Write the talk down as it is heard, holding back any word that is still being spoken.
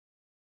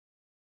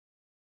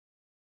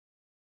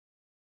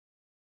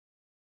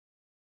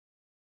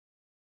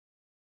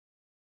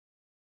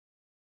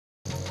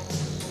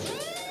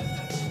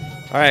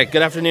All right,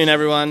 good afternoon,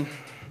 everyone.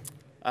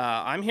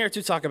 I'm here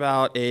to talk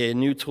about a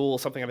new tool,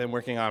 something I've been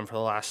working on for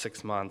the last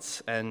 6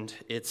 months, and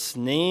it's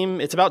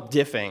about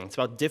diffing. It's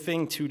about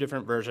diffing two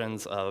different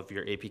versions of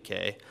your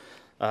APK.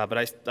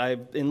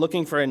 But in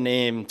looking for a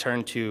name,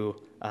 turned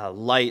to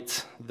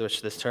light,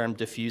 this term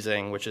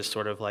diffusing, which is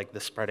sort of like the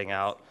spreading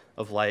out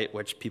of light,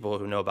 which people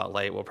who know about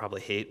light will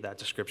probably hate that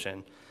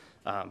description.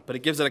 But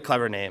it gives it a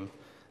clever name.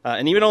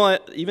 And even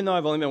though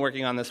I've only been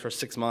working on this for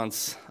 6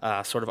 months,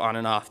 sort of on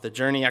and off, the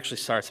journey actually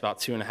starts about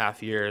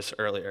 2.5 years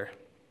earlier.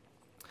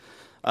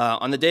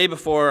 On the day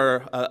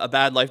before a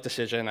bad life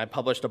decision, I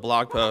published a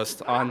blog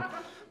post on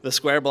the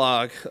Square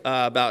blog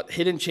about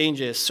hidden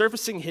changes,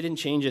 surfacing hidden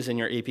changes in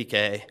your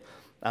APK.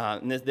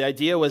 And the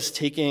idea was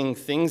taking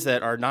things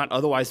that are not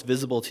otherwise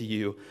visible to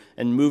you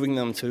and moving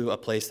them to a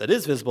place that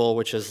is visible,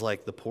 which is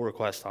like the pull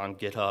request on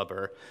GitHub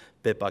or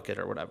Bitbucket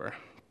or whatever.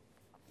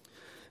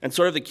 And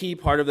sort of the key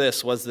part of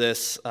this was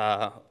this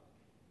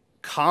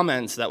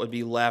comments that would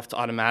be left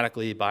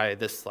automatically by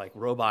this like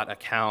robot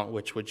account,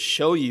 which would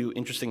show you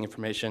interesting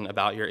information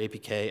about your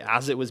APK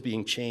as it was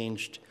being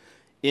changed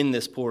in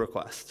this pull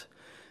request.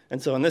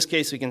 And so in this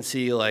case, we can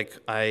see like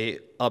I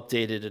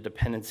updated a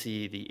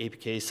dependency, the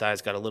APK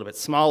size got a little bit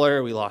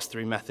smaller, we lost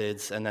 3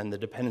 methods, and then the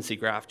dependency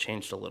graph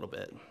changed a little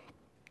bit.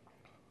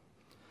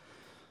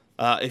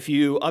 If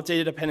you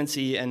update a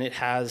dependency and it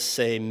has,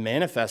 say,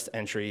 manifest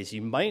entries,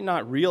 you might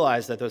not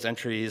realize that those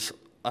entries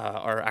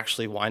are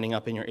actually winding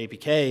up in your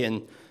APK.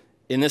 And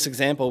in this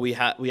example, we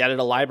added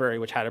a library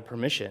which had a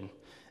permission.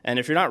 And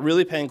if you're not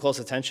really paying close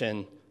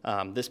attention,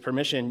 this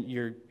permission,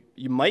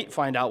 you might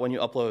find out when you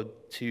upload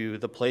to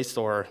the Play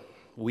Store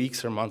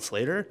weeks or months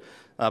later.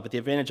 But the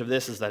advantage of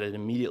this is that it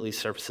immediately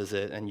surfaces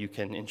it, and you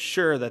can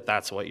ensure that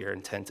that's what your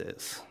intent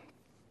is.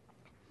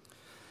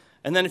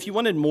 And then if you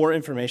wanted more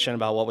information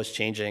about what was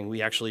changing,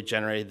 we actually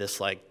generated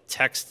this like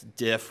text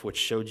diff, which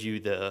showed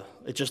you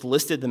it just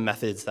listed the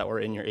methods that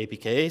were in your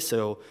APK.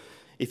 So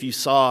if you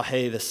saw,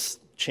 hey, this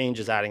change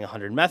is adding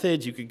 100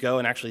 methods, you could go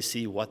and actually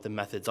see what the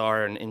methods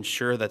are and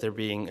ensure that they're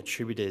being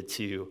attributed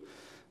to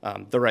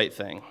the right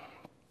thing.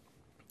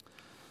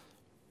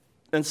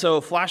 And so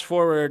flash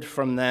forward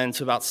from then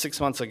to about 6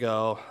 months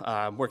ago,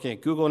 working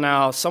at Google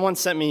now, someone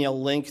sent me a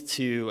link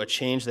to a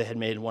change they had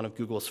made in one of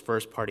Google's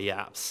first-party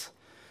apps.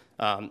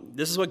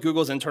 This is what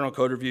Google's internal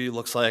code review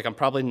looks like. I'm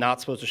probably not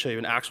supposed to show you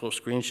an actual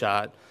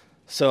screenshot.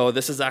 So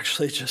this is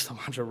actually just a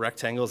bunch of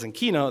rectangles in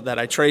Keynote that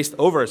I traced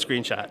over a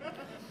screenshot.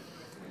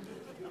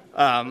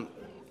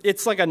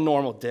 It's like a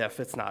normal diff.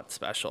 It's not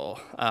special.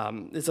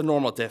 It's a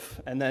normal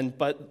diff.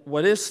 But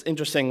what is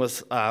interesting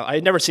was I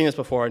had never seen this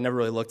before. I never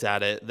really looked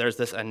at it. There's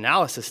this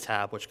analysis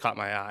tab, which caught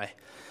my eye.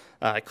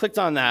 I clicked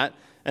on that,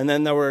 and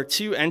then there were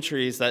 2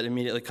 entries that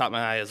immediately caught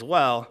my eye as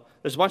well.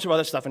 There's a bunch of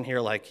other stuff in here,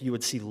 like you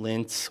would see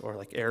lint or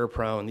like error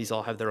prone. These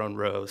all have their own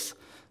rows.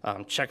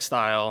 Check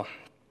style.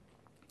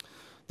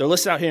 They're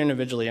listed out here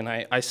individually, and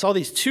I saw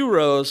these 2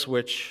 rows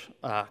which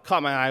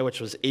caught my eye,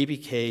 which was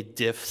APK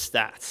diff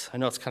stats. I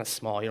know it's kind of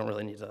small. You don't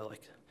really need to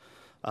like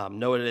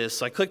know what it is.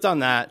 So I clicked on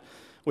that,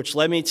 which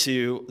led me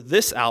to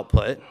this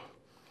output,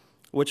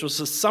 which was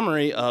a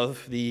summary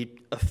of the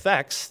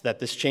effects that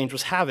this change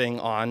was having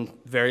on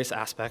various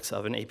aspects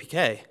of an APK.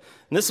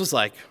 And this was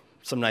like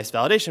some nice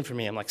validation for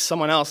me. I'm like,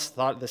 someone else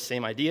thought the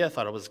same idea,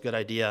 thought it was a good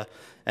idea,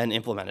 and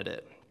implemented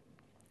it.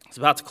 I was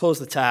about to close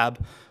the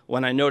tab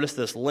when I noticed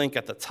this link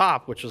at the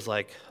top, which was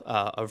like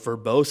a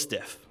verbose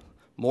diff,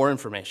 more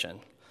information.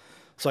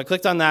 So I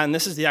clicked on that, and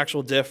this is the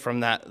actual diff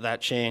from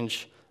that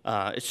change.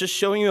 It's just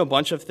showing you a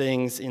bunch of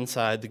things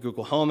inside the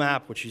Google Home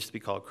app, which used to be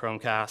called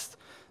Chromecast.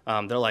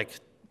 They're like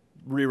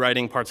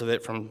rewriting parts of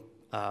it from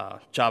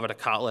Java to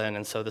Kotlin,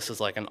 and so this is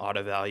like an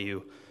auto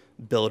value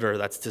builder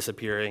that's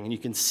disappearing, and you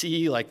can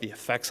see like the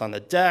effects on the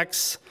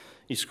decks.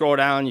 You scroll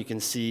down, you can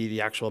see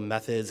the actual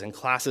methods and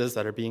classes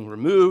that are being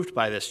removed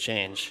by this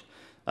change.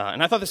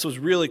 And I thought this was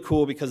really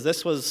cool because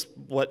this was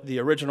what the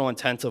original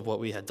intent of what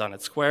we had done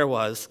at Square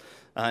was,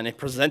 and it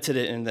presented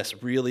it in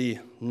this really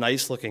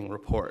nice looking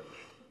report.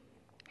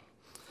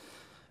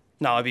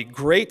 Now, it'd be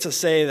great to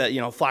say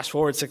that, flash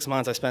forward 6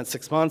 months, I spent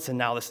 6 months, and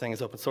now this thing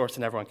is open source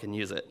and everyone can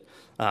use it.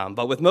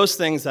 But with most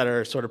things that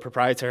are sort of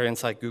proprietary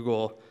inside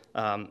Google,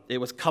 it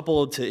was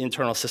coupled to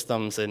internal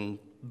systems in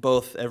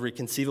both every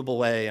conceivable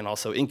way and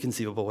also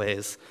inconceivable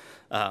ways.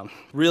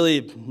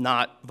 Really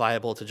not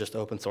viable to just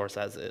open source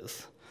as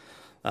is.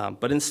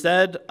 But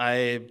instead,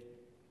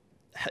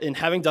 in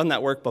having done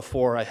that work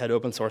before, I had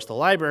open sourced a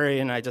library,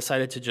 and I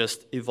decided to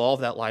just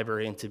evolve that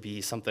library into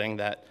be something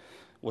that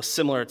was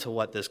similar to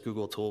what this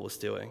Google tool was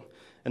doing.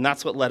 And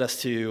that's what led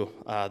us to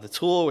the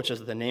tool, which is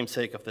the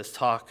namesake of this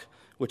talk,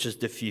 which is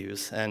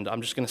Diffuse. And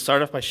I'm just going to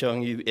start off by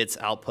showing you its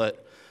output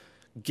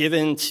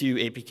given to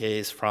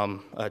APKs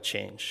from a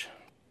change.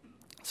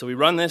 So we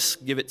run this,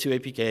 give it 2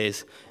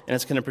 APKs, and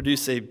it's going to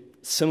produce a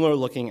similar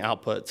looking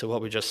output to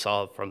what we just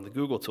saw from the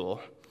Google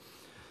tool.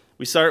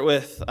 We start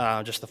with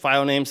just the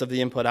file names of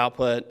the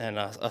input-output and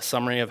a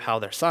summary of how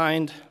they're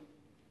signed.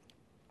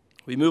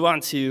 We move on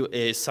to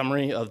a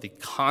summary of the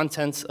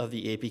contents of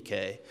the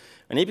APK.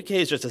 An APK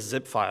is just a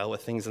zip file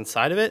with things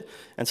inside of it,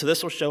 and so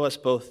this will show us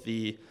both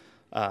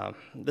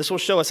this will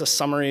show us a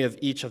summary of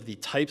each of the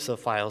types of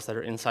files that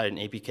are inside an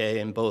APK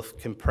in both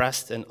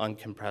compressed and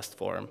uncompressed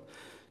form.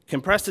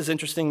 Compressed is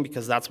interesting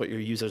because that's what your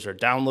users are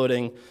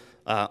downloading.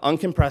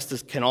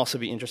 Uncompressed can also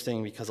be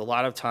interesting because a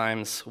lot of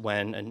times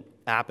when an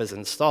app is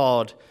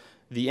installed,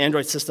 the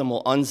Android system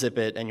will unzip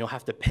it, and you'll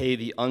have to pay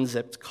the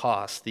unzipped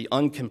cost, the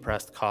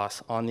uncompressed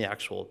cost, on the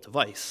actual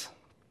device.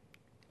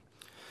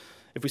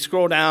 If we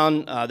scroll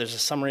down, there's a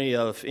summary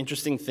of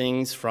interesting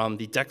things from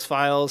the dex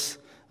files.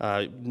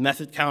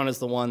 Method count is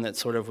the one that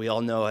sort of we all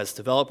know as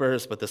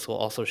developers, but this will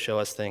also show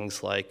us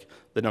things like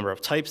the number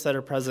of types that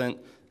are present,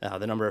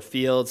 the number of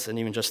fields, and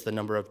even just the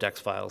number of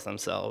dex files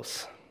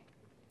themselves.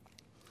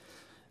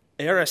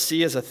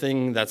 ARSC is a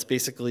thing that's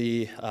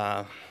basically,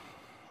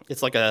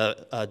 it's like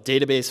a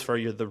database for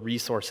the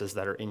resources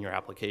that are in your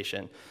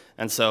application.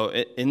 And so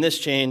in this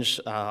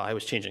change, I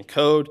was changing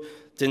code,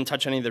 didn't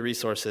touch any of the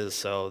resources,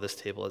 so this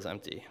table is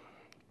empty.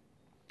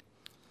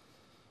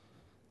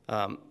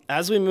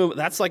 As we move,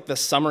 that's like the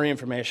summary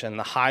information,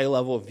 the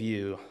high-level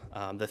view,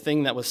 the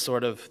thing that was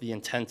sort of the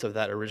intent of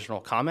that original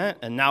comment,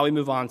 and now we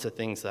move on to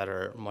things that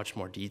are much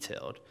more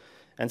detailed.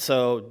 And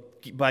so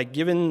by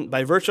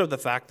virtue of the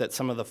fact that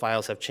some of the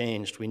files have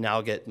changed, we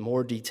now get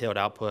more detailed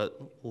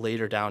output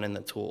later down in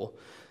the tool.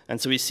 And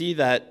so we see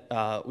that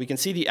we can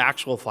see the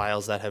actual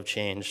files that have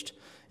changed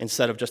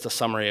instead of just a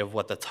summary of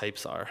what the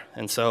types are.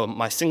 And so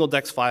my single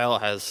dex file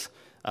has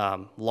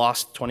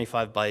lost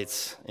 25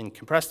 bytes in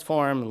compressed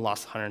form and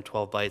lost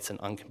 112 bytes in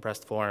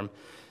uncompressed form.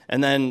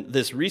 And then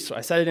this resource,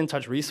 I said I didn't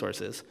touch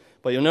resources,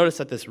 but you'll notice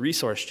that this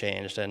resource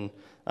changed. And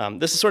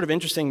this is sort of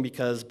interesting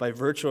because by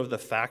virtue of the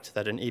fact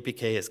that an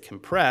APK is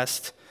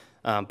compressed,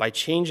 by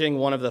changing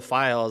one of the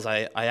files,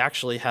 I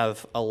actually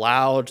have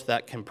allowed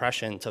that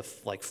compression to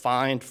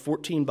find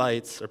 14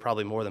 bytes, or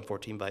probably more than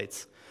 14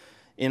 bytes,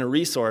 in a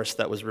resource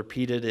that was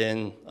repeated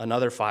in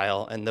another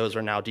file, and those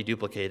are now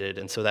deduplicated,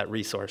 and so that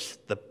resource,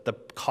 the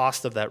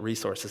cost of that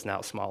resource is now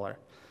smaller.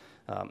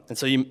 And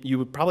so you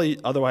would probably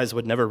otherwise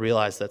would never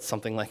realize that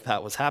something like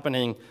that was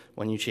happening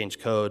when you change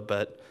code,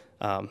 but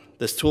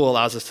this tool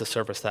allows us to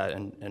surface that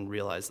and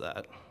realize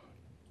that.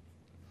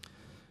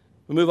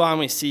 We move on,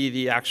 we see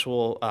the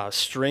actual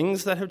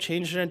strings that have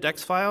changed in a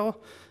dex file.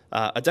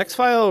 A dex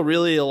file,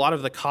 really, a lot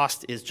of the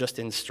cost is just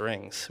in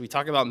strings. We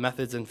talk about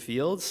methods and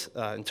fields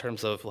in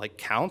terms of like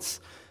counts,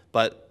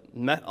 but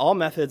all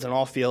methods and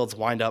all fields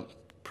wind up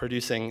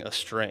producing a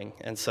string.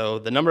 And so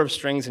the number of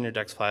strings in your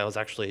dex file is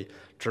actually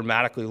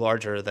dramatically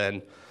larger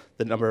than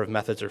the number of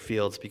methods or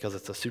fields because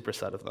it's a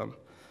superset of them.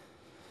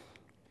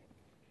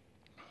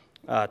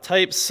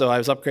 Types, so I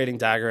was upgrading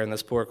Dagger in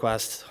this pull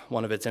request.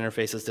 One of its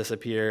interfaces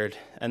disappeared.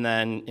 And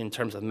then in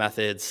terms of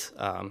methods,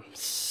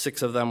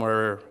 6 of them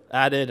were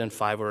added and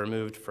 5 were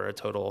removed for a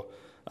total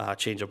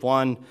change of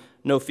 1.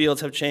 No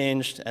fields have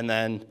changed. And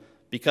then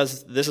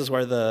because this is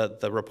where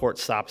the report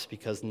stops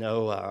because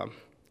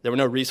there were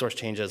no resource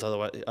changes,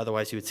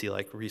 otherwise you would see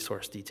like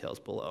resource details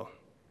below.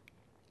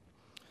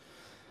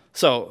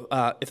 So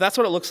if that's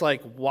what it looks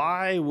like,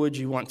 why would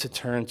you want to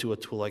turn to a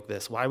tool like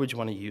this? Why would you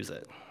want to use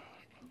it?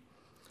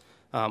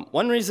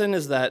 One reason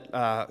is that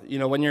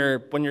when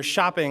you're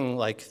shopping,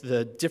 like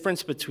the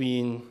difference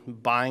between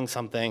buying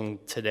something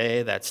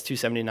today that's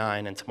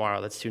 $279 and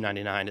tomorrow that's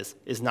 $299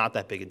 is not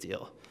that big a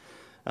deal.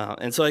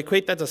 And so I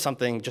equate that to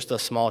something, just a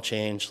small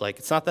change. Like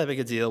it's not that big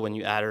a deal when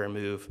you add or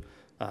remove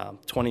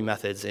 20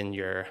 methods in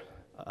your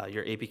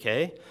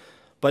APK,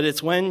 but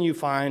it's when you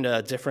find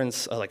a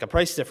difference, like a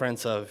price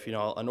difference of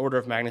an order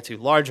of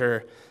magnitude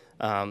larger.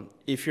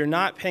 If you're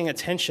not paying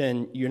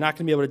attention, you're not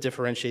going to be able to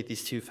differentiate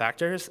these two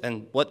factors.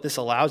 And what this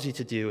allows you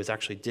to do is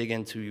actually dig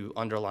into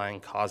underlying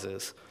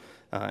causes.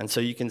 And so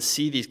you can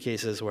see these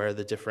cases where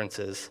the difference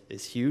is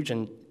huge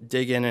and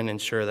dig in and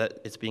ensure that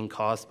it's being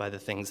caused by the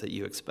things that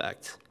you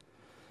expect.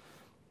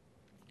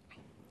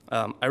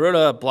 I wrote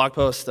a blog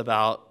post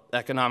about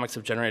economics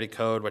of generated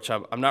code, which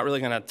I'm not really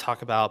going to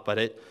talk about, but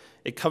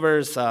it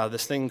covers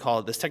this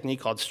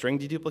technique called string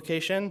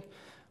deduplication.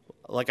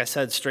 Like I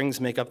said, strings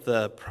make up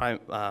the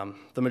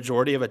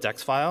majority of a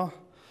dex file.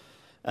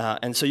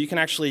 And so you can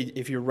actually,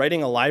 if you're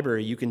writing a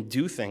library, you can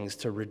do things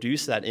to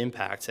reduce that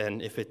impact.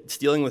 And if it's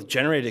dealing with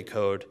generated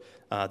code,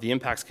 the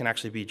impacts can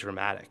actually be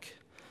dramatic.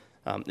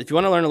 If you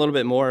want to learn a little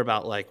bit more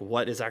about like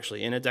what is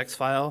actually in a dex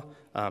file,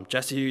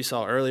 Jesse, who you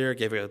saw earlier,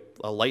 gave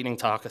a lightning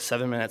talk, a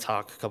 7-minute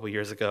talk a couple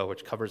years ago,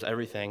 which covers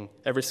everything,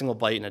 every single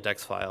byte in a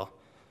dex file.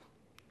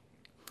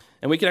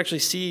 And we can actually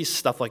see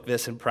stuff like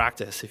this in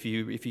practice. If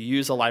you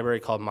use a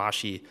library called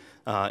Mashi,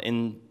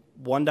 in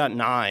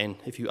 1.9,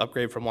 if you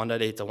upgrade from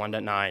 1.8 to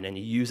 1.9 and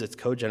you use its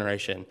code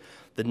generation,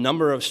 the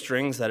number of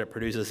strings that it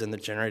produces in the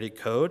generated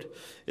code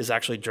is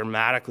actually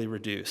dramatically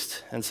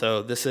reduced. And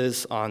so this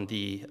is on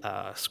the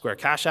Square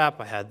Cash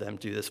app. I had them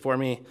do this for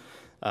me.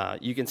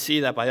 You can see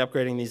that by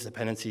upgrading these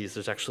dependencies,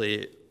 there's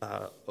actually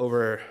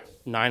over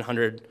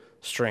 900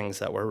 strings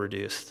that were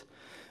reduced.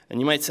 And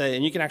you might say,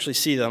 and you can actually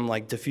see them,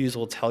 like Diffuse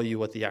will tell you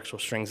what the actual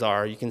strings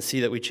are. You can see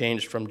that we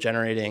changed from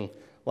generating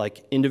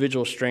like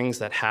individual strings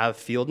that have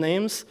field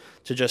names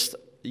to just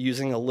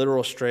using a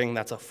literal string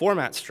that's a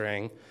format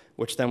string,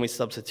 which then we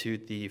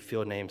substitute the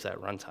field names at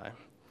runtime.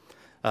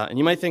 And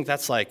you might think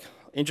that's like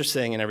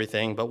interesting and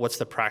everything, but what's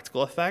the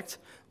practical effect?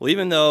 Well,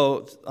 even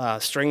though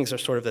strings are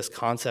sort of this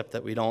concept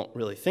that we don't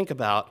really think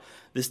about,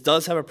 this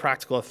does have a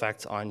practical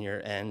effect on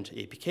your end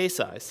APK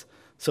size.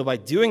 So by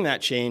doing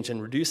that change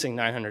and reducing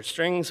 900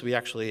 strings, we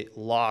actually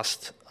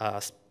lost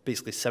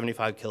basically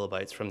 75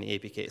 kilobytes from the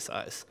APK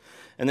size.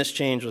 And this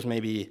change was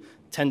maybe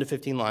 10 to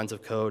 15 lines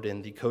of code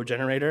in the code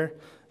generator.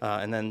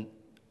 And then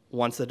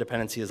once the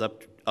dependency is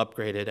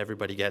upgraded,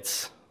 everybody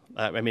gets,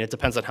 I mean, it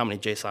depends on how many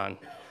JSON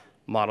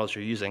models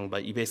you're using,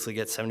 but you basically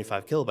get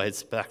 75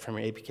 kilobytes back from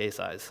your APK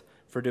size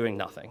for doing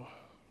nothing.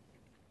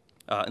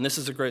 And this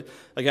is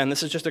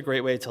this is just a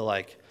great way to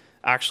like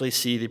actually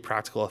see the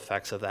practical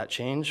effects of that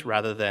change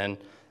rather than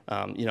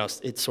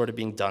it's sort of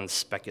being done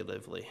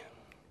speculatively.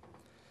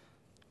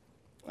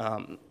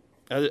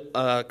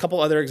 A couple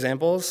other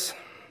examples.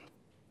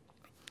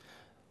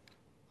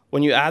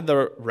 When you add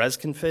the res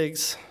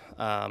configs,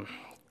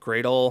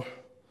 Gradle,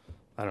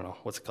 I don't know,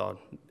 what's it called,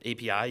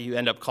 API, you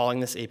end up calling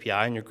this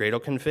API in your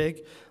Gradle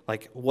config.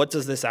 Like, what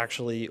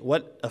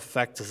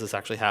effect does this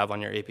actually have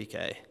on your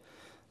APK?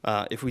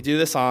 If we do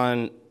this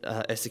on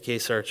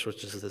SDK search,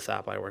 which is this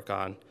app I work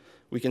on,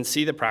 we can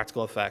see the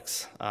practical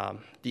effects.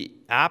 The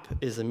app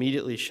is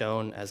immediately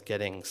shown as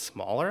getting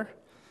smaller,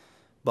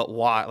 but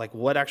why? Like,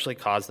 what actually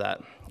caused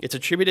that? It's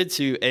attributed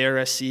to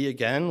ARSC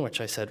again,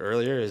 which I said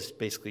earlier is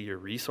basically your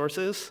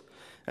resources.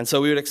 And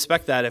so we would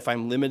expect that if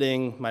I'm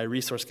limiting my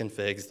resource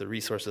configs, the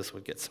resources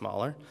would get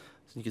smaller.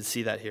 So you can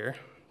see that here.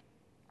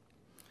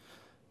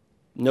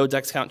 No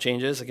dex count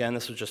changes. Again,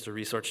 this was just a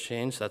resource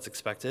change. That's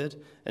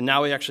expected. And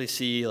now we actually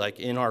see, like,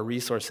 in our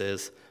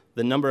resources,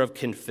 the number of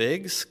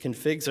configs.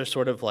 Configs are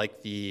sort of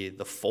like the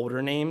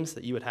folder names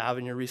that you would have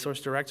in your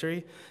resource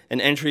directory.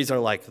 And entries are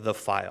like the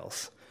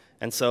files.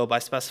 And so by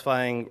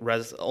specifying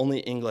only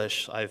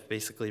English, I've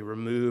basically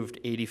removed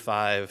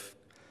 85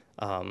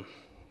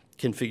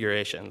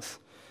 configurations.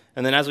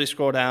 And then as we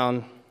scroll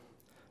down,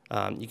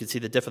 you can see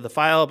the diff of the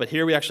file, but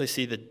here we actually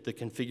see the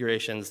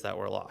configurations that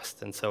were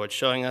lost. And so it's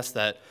showing us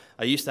that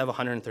I used to have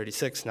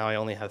 136, now I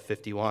only have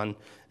 51,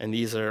 and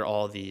these are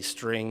all the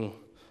string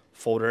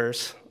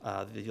folders,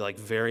 the like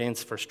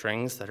variants for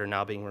strings that are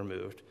now being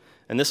removed.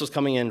 And this was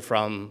coming in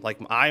from, like,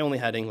 I only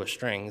had English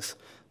strings,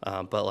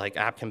 but like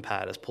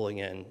AppCompat is pulling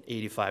in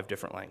 85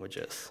 different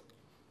languages.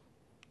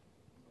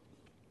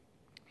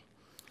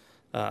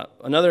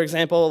 Another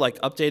example, like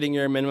updating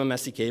your minimum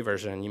SDK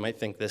version. You might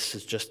think this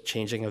is just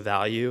changing a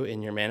value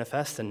in your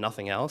manifest and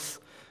nothing else.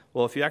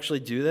 Well, if you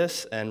actually do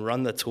this and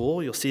run the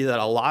tool, you'll see that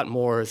a lot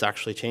more is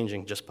actually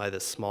changing just by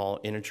this small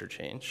integer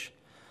change.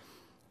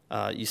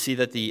 You see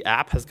that the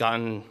app has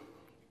gotten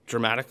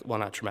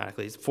not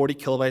dramatically, 40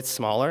 kilobytes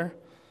smaller.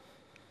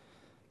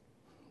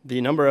 The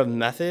number of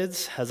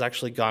methods has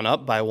actually gone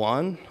up by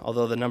 1,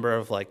 although the number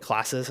of like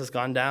classes has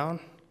gone down.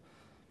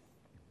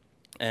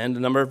 And the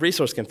number of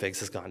resource configs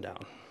has gone down.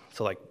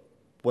 So like,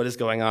 what is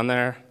going on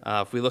there?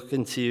 If we look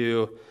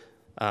into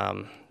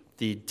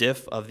the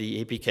diff of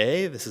the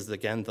APK, this is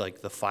again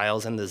like the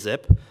files and the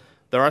zip.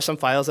 There are some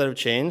files that have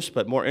changed,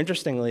 but more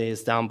interestingly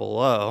is down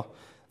below.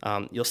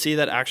 You'll see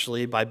that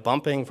actually by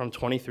bumping from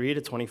 23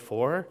 to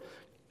 24,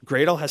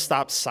 Gradle has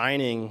stopped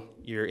signing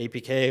your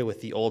APK with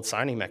the old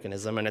signing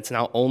mechanism, and it's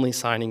now only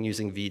signing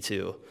using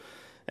V2.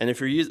 And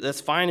if you're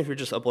that's fine if you're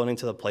just uploading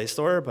to the Play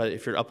Store, but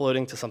if you're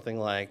uploading to something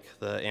like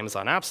the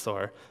Amazon App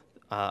Store,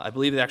 I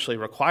believe they actually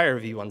require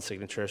V1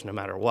 signatures no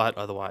matter what,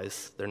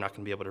 otherwise they're not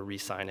going to be able to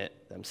re-sign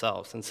it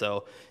themselves. And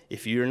so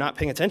if you're not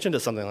paying attention to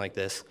something like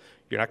this,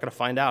 you're not going to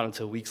find out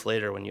until weeks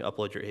later when you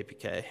upload your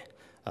APK,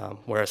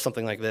 whereas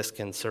something like this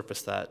can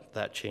surface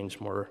that change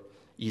more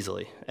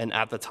easily, and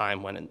at the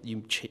time when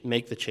you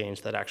make the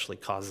change that actually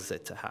causes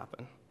it to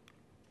happen.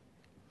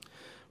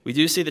 We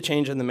do see the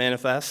change in the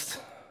manifest,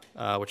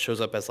 which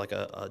shows up as like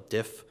a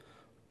diff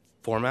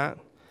format.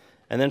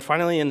 And then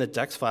finally in the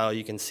dex file,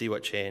 you can see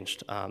what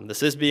changed.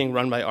 This is being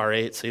run by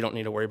R8, so you don't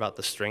need to worry about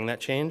the string that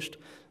changed.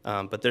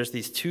 But there's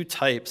these 2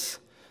 types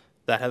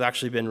that have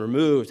actually been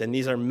removed, and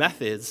these are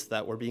methods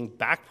that were being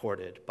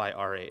backported by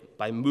R8.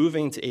 By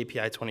moving to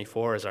API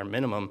 24 as our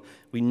minimum,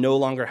 we no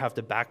longer have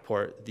to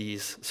backport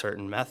these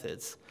certain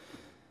methods.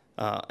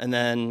 And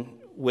then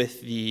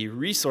with the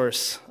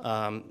resource,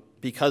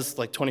 because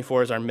like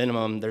 24 is our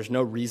minimum, there's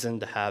no reason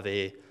to have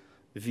a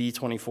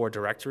v24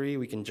 directory.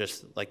 We can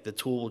just, like, the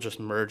tool will just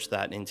merge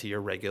that into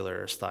your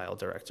regular style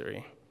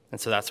directory.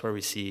 And so that's where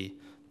we see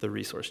the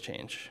resource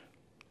change.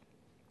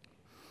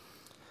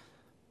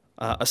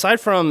 Aside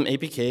from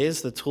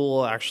APKs, the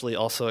tool actually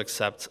also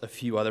accepts a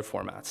few other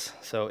formats.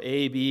 So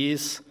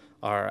AABs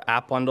are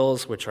app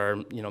bundles, which are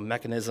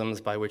mechanisms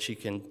by which you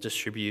can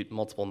distribute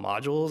multiple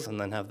modules and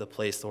then have the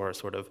Play Store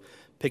sort of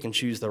pick and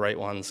choose the right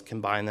ones,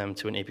 combine them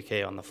to an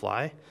APK on the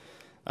fly.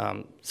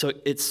 So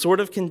it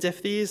sort of can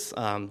diff these.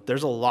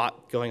 There's a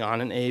lot going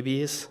on in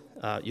AABs.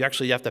 You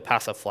actually have to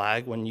pass a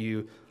flag when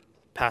you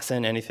pass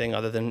in anything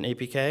other than an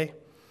APK.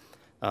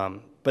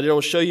 But it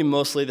will show you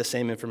mostly the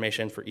same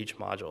information for each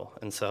module.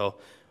 And so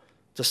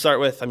to start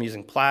with, I'm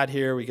using Plaid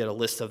here. We get a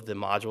list of the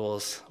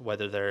modules,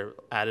 whether they're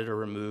added or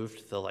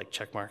removed. The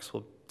check marks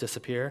will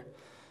disappear.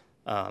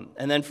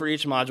 And then for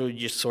each module, you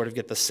just sort of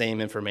get the same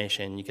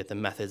information. You get the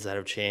methods that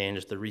have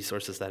changed, the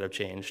resources that have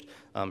changed.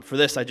 For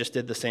this, I just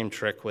did the same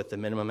trick with the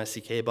minimum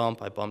SDK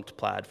bump. I bumped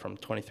Plaid from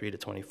 23 to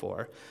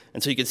 24.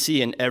 And so you can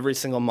see in every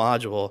single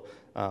module,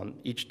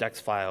 each dex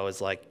file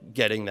is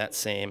getting that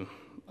same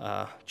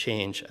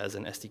change as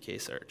an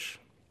SDK search.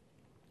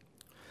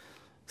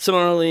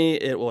 Similarly,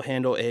 it will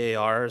handle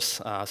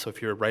AARs. So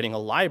if you're writing a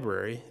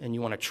library and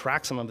you want to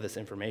track some of this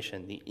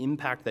information, the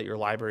impact that your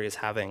library is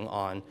having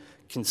on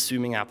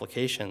consuming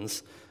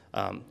applications,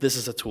 this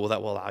is a tool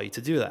that will allow you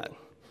to do that.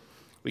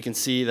 We can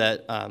see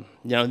that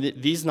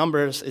these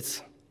numbers,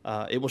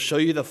 it will show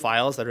you the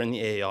files that are in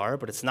the AAR,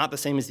 but it's not the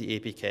same as the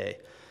APK.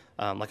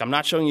 I'm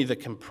not showing you the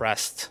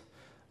compressed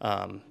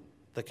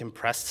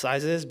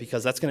sizes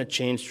because that's going to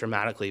change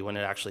dramatically when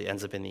it actually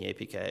ends up in the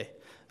APK.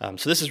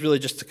 So this is really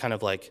just to kind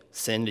of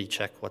sanity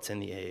check what's in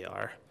the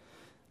AAR.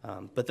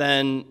 But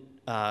then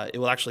it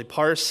will actually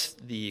parse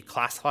the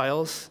class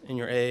files in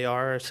your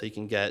AAR so you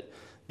can get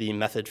the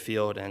method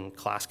field and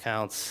class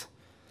counts.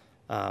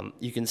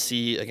 You can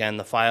see, again,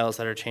 the files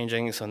that are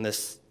changing. So in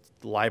this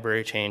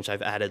library change,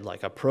 I've added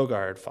a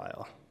ProGuard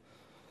file.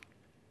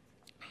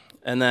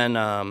 And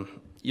then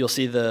you'll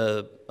see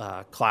the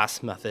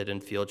class method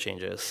and field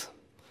changes,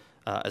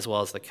 as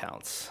well as the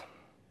counts.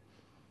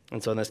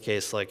 And so in this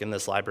case, in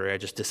this library, I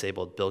just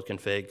disabled build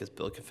config because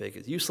build config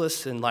is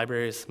useless in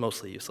libraries,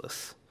 mostly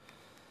useless.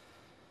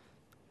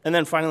 And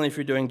then finally, if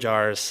you're doing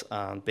jars,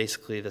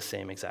 basically the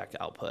same exact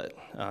output.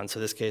 And so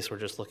in this case, we're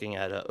just looking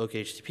at an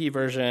OKHTTP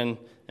version,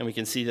 and we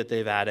can see that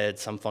they've added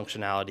some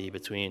functionality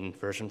between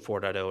version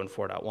 4.0 and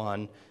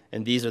 4.1.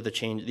 And these are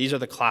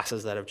the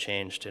classes that have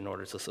changed in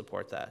order to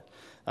support that.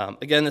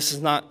 Again, this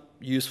is not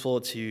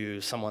useful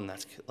to someone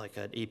that's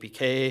an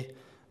APK,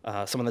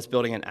 someone that's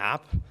building an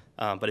app.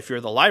 But if you're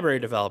the library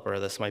developer,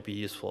 this might be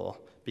useful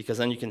because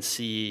then you can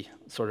see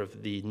sort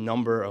of the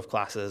number of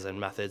classes and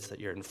methods that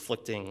you're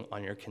inflicting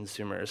on your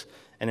consumers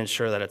and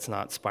ensure that it's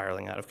not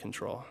spiraling out of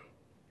control.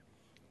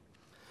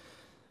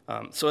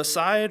 So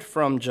aside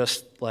from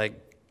just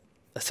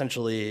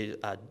essentially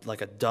a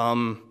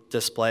dumb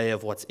display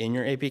of what's in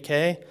your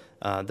APK,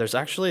 there's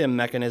actually a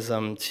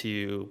mechanism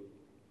to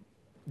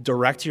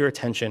direct your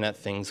attention at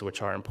things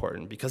which are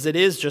important because it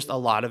is just a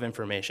lot of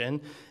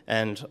information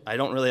and I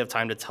don't really have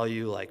time to tell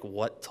you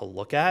what to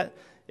look at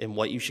and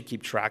what you should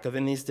keep track of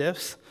in these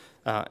diffs.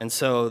 And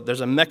so there's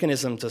a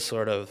mechanism to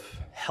sort of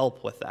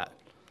help with that.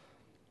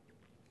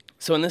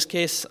 So in this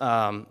case,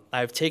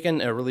 I've taken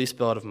a release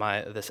build of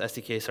this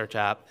SDK search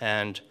app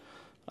and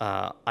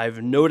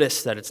I've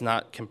noticed that it's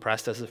not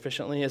compressed as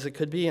efficiently as it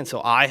could be, and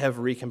so I have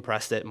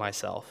recompressed it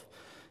myself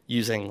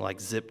using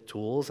zip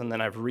tools, and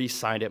then I've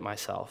re-signed it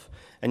myself.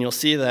 And you'll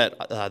see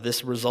that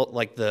this result,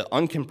 the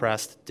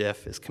uncompressed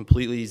diff is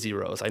completely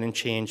zeros. I didn't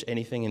change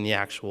anything in the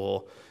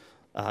actual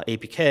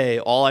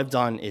APK. All I've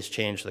done is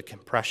change the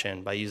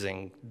compression by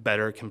using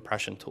better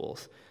compression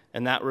tools.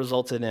 And that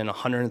resulted in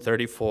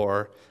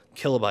 134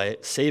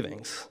 kilobyte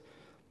savings.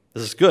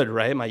 This is good,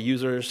 right?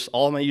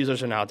 All of my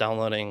users are now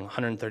downloading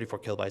 134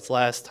 kilobytes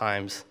less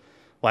times,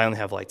 well, I only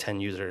have 10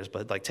 users,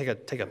 but take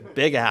a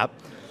big app.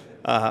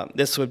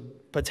 This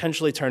would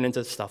potentially turn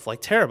into stuff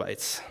like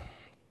terabytes.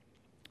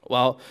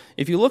 Well,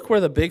 if you look where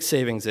the big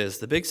savings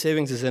is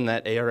in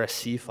that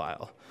ARSC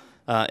file.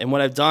 And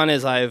what I've done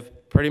is I've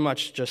pretty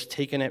much just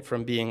taken it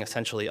from being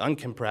essentially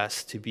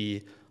uncompressed to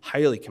be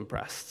highly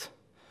compressed.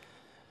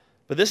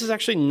 But this is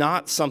actually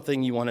not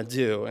something you want to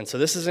do. And so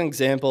this is an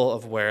example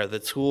of where the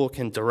tool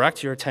can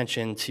direct your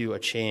attention to a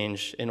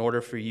change in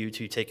order for you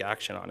to take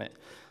action on it.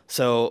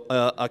 So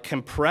a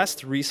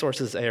compressed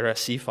resources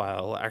ARSC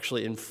file will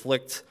actually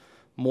inflict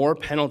more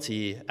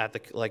penalty at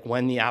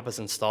when the app is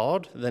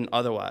installed than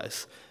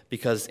otherwise.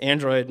 Because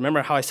Android,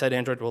 remember how I said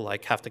Android will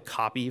have to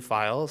copy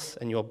files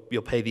and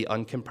you'll pay the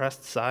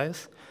uncompressed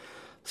size?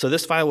 So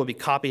this file will be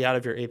copied out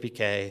of your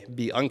APK,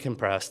 be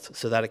uncompressed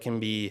so that it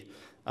can be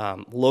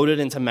loaded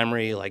into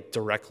memory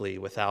directly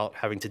without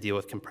having to deal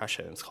with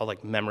compression. It's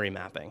called memory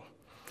mapping.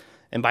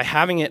 And by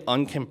having it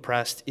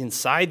uncompressed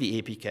inside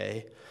the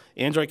APK,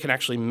 Android can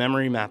actually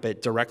memory map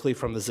it directly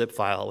from the zip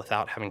file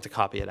without having to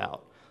copy it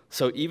out.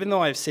 So even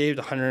though I've saved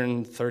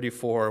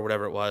 134 or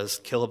whatever it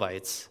was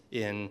kilobytes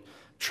in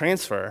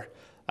transfer,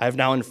 I've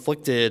now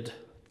inflicted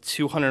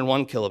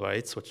 201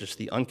 kilobytes, which is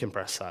the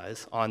uncompressed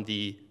size, on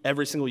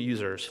every single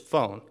user's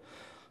phone.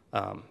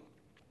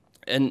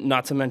 And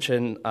not to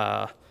mention,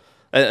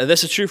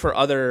 this is true for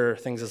other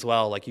things as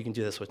well. You can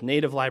do this with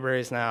native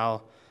libraries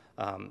now.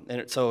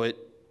 And so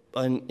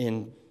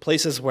in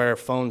places where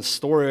phone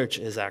storage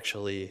is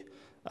actually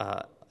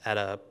at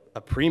a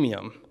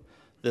premium,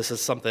 this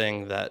is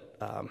something that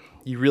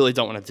you really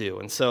don't want to do.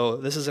 And so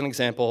this is an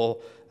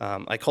example.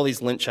 I call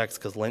these lint checks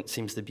because lint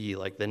seems to be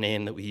the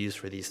name that we use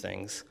for these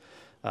things.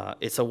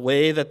 It's a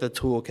way that the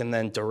tool can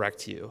then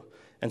direct you.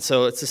 And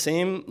so it's the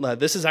same.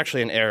 This is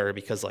actually an error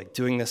because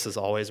doing this is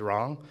always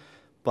wrong.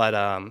 But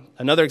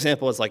another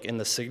example is like in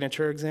the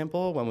signature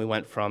example, when we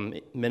went from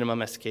minimum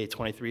SDK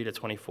 23 to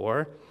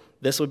 24,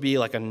 this would be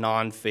like a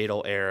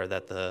non-fatal error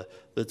that the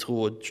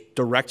tool would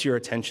direct your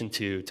attention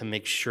to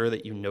make sure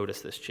that you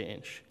notice this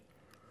change.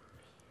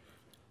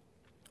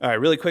 All right,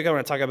 really quick, I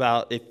want to talk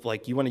about if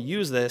like you want to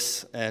use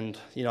this, and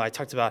I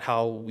talked about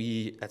how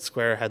we at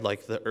Square had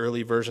like the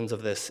early versions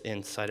of this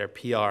inside our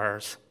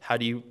PRs. How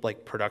do you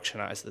like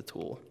productionize the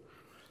tool?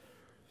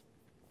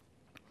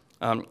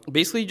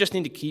 Basically, you just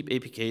need to keep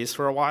APKs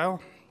for a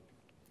while.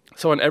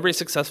 So on every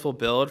successful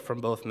build from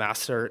both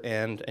master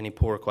and any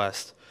pull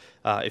request,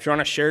 if you're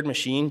on a shared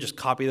machine, just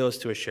copy those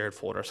to a shared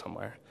folder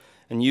somewhere,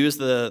 and use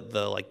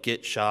the like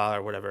git sha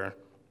or whatever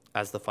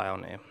as the file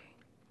name.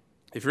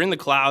 If you're in the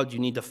cloud, you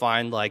need to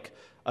find like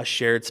a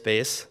shared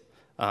space.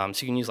 So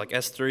you can use like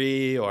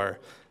S3, or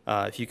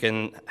if you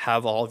can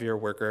have all of your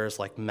workers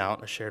like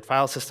mount a shared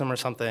file system or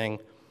something.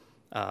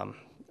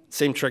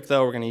 Same trick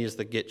though, we're going to use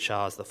the git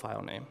sha as the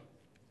file name.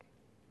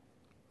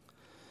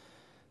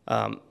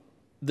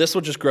 This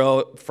will just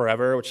grow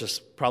forever, which is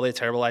probably a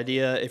terrible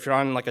idea. If you're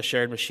on like a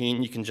shared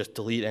machine, you can just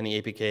delete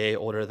any APK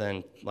older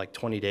than like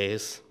 20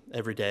 days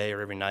every day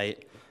or every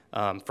night.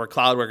 For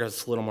cloud workers,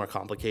 it's a little more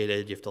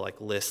complicated. You have to like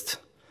list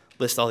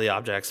all the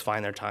objects,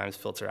 find their times,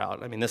 filter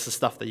out. I mean, this is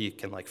stuff that you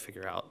can like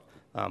figure out.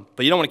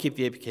 But you don't want to keep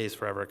the APKs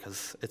forever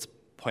because it's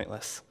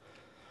pointless.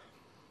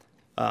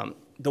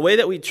 The way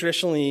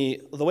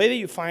that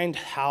you find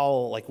how,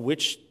 like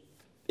which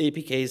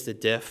APKs to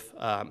diff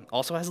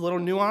also has a little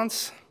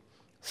nuance.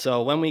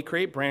 So when we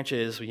create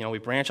branches, we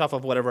branch off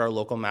of whatever our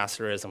local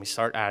master is, and we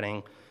start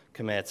adding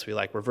commits. We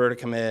like revert a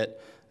commit,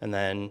 and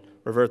then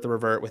revert the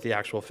revert with the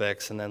actual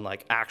fix, and then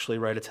like actually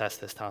write a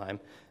test this time,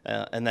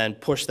 and then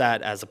push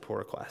that as a pull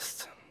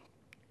request.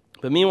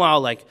 But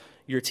meanwhile, like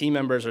your team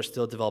members are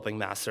still developing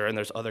master, and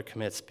there's other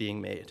commits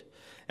being made.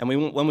 And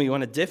when we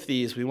want to diff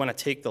these, we want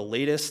to take the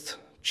latest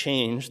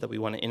change that we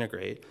want to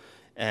integrate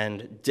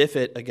and diff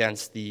it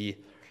against the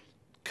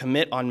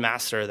commit on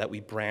master that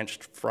we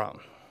branched from.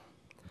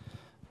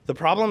 The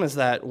problem is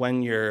that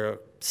when your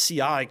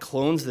CI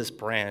clones this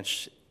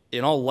branch,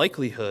 in all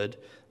likelihood,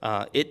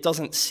 it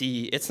doesn't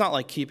see, it's not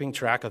like keeping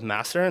track of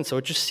master, and so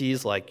it just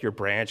sees like your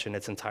branch and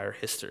its entire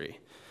history.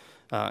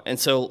 And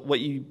so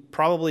what you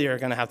probably are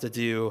going to have to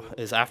do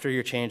is after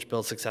your change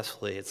builds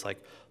successfully, it's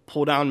like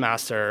pull down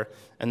master,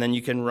 and then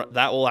you can,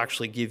 that will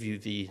actually give you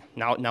the,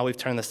 now we've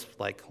turned this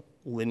like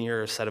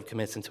linear set of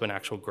commits into an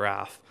actual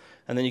graph.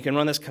 And then you can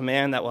run this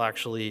command that will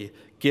actually,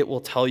 Git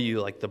will tell you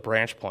like the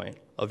branch point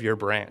of your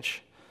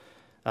branch.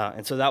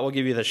 And so that will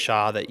give you the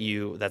SHA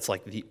that's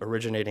like the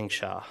originating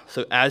SHA.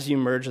 So as you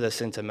merge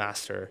this into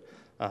master,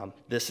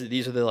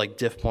 these are the like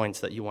diff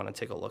points that you want to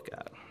take a look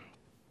at.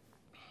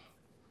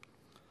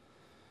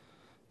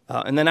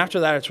 And then after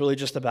that, it's really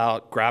just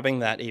about grabbing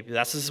that APK.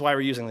 This is why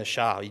we're using the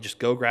SHA. You just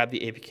go grab the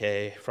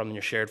APK from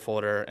your shared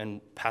folder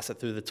and pass it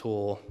through the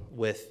tool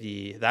with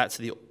that's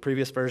the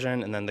previous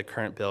version, and then the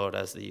current build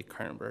as the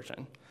current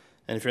version.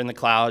 And if you're in the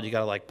cloud, you got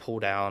to like pull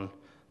down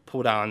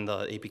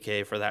the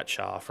APK for that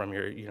SHA from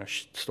your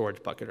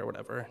storage bucket or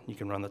whatever. You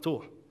can run the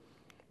tool.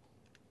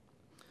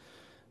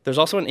 There's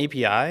also an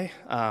API,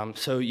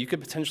 so you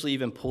could potentially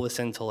even pull this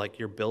into like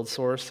your build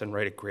source and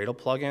write a Gradle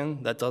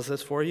plugin that does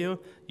this for you.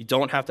 You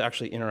don't have to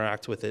actually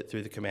interact with it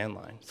through the command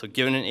line. So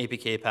given an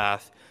APK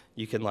path,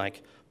 you can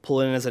like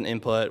pull it in as an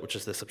input, which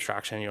is this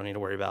abstraction you don't need to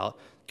worry about,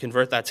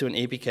 convert that to an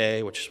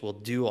APK, which will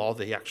do all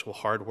the actual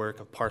hard work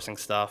of parsing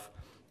stuff,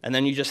 and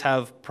then you just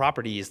have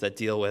properties that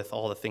deal with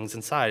all the things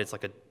inside. It's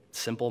like a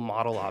simple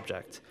model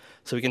object.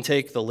 So we can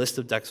take the list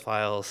of dex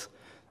files,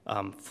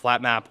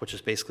 flat map, which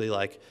is basically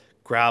like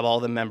grab all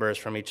the members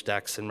from each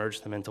dex and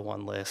merge them into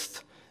one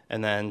list,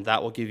 and then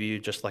that will give you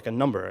just like a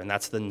number, and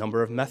that's the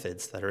number of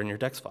methods that are in your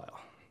dex file.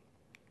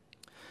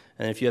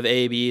 And if you have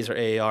AABs or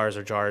AARs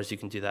or jars, you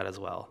can do that as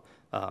well.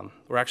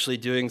 We're actually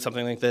doing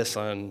something like this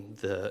on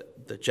the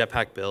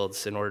Jetpack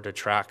builds in order to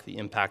track the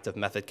impact of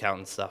method count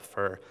and stuff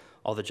for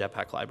all the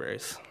Jetpack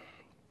libraries.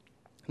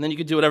 And then you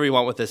can do whatever you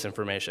want with this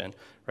information,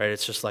 right?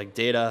 It's just like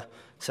data,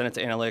 send it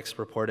to analytics,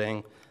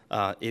 reporting.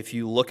 If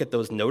you look at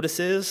those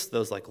notices,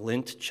 those like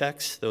lint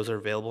checks, those are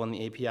available in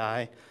the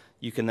API.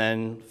 You can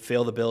then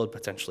fail the build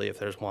potentially if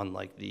there's one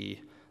like the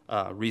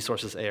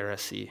resources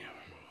ARSC.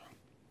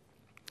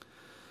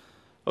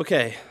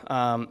 Okay,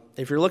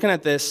 if you're looking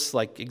at this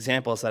like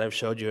examples that I've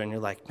showed you and you're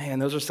like, man,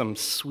 those are some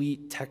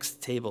sweet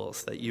text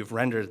tables that you've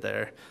rendered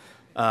there.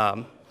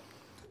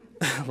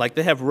 Like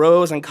they have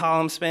rows and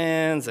column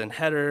spans and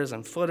headers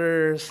and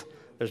footers.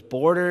 There's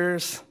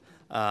borders,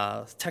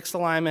 text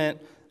alignment.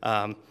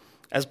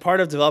 As part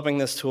of developing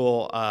this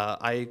tool,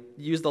 I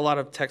used a lot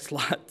of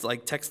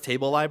text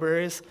table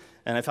libraries,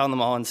 and I found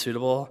them all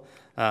unsuitable.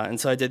 And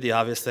so I did the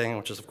obvious thing,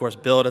 which is, of course,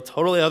 build a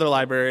totally other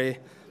library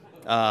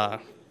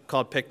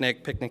called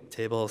picnic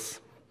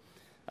tables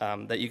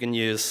that you can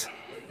use.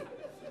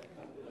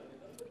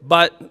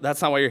 But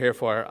that's not what you're here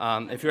for.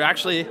 If you're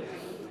actually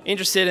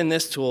interested in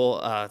this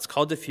tool, it's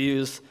called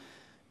Diffuse.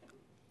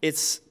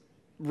 It's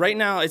right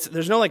now,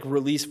 there's no like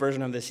release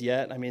version of this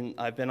yet. I mean,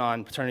 I've been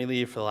on paternity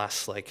leave for the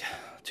last like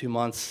 2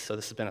 months, so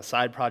this has been a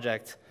side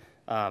project.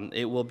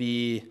 It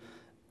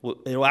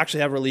will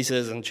actually have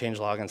releases and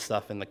changelog and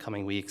stuff in the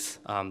coming weeks.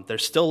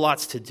 There's still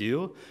lots to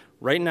do.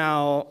 Right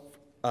now,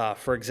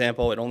 for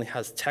example, it only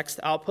has text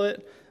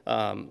output.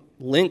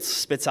 Lint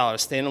spits out a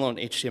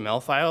standalone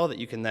HTML file that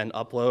you can then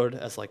upload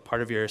as like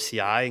part of your CI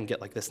and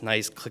get like this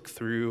nice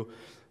click-through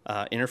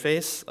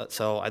interface.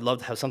 So I'd love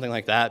to have something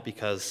like that,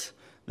 because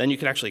then you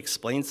can actually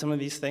explain some of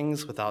these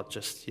things without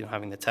just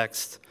having the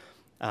text.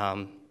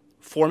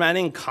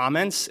 Formatting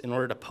comments in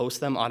order to post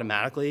them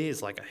automatically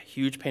is like a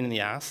huge pain in the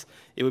ass.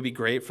 It would be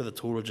great for the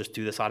tool to just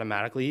do this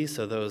automatically,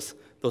 so those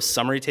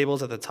summary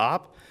tables at the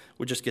top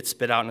would just get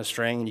spit out in a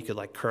string, and you could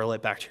like curl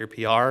it back to your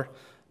PR.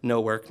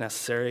 No work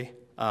necessary.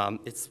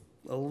 It's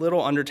a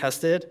little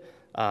under-tested.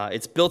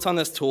 It's built on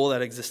this tool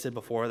that existed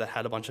before that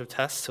had a bunch of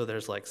tests, so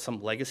there's like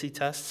some legacy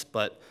tests,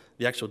 but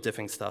the actual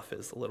diffing stuff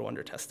is a little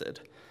under-tested.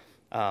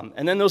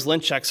 And then those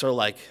lint checks are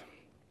like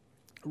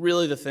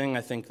really the thing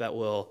I think that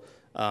will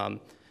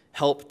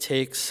help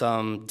take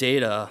some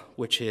data,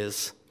 which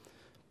is,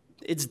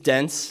 it's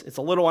dense, it's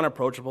a little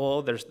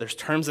unapproachable, there's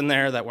terms in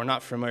there that we're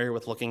not familiar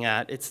with looking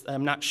at.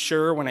 I'm not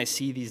sure when I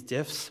see these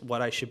diffs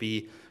what I should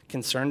be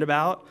concerned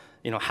about.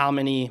 How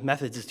many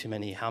methods is too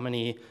many, how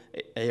many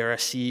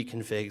ARSC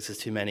configs is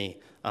too many,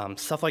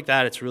 stuff like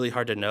that. It's really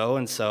hard to know,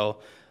 and so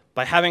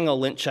by having a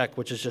lint check,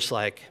 which is just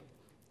like,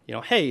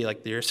 hey,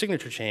 like your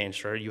signature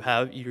changed, or you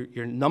have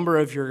your number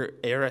of your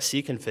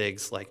ARSC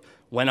configs like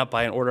went up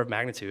by an order of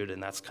magnitude,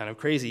 and that's kind of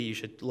crazy. You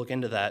should look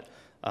into that.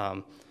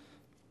 I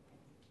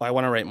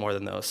want to write more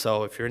than those,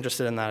 so if you're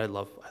interested in that, I'd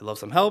love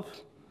some help.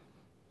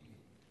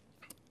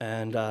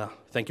 And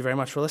thank you very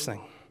much for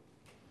listening.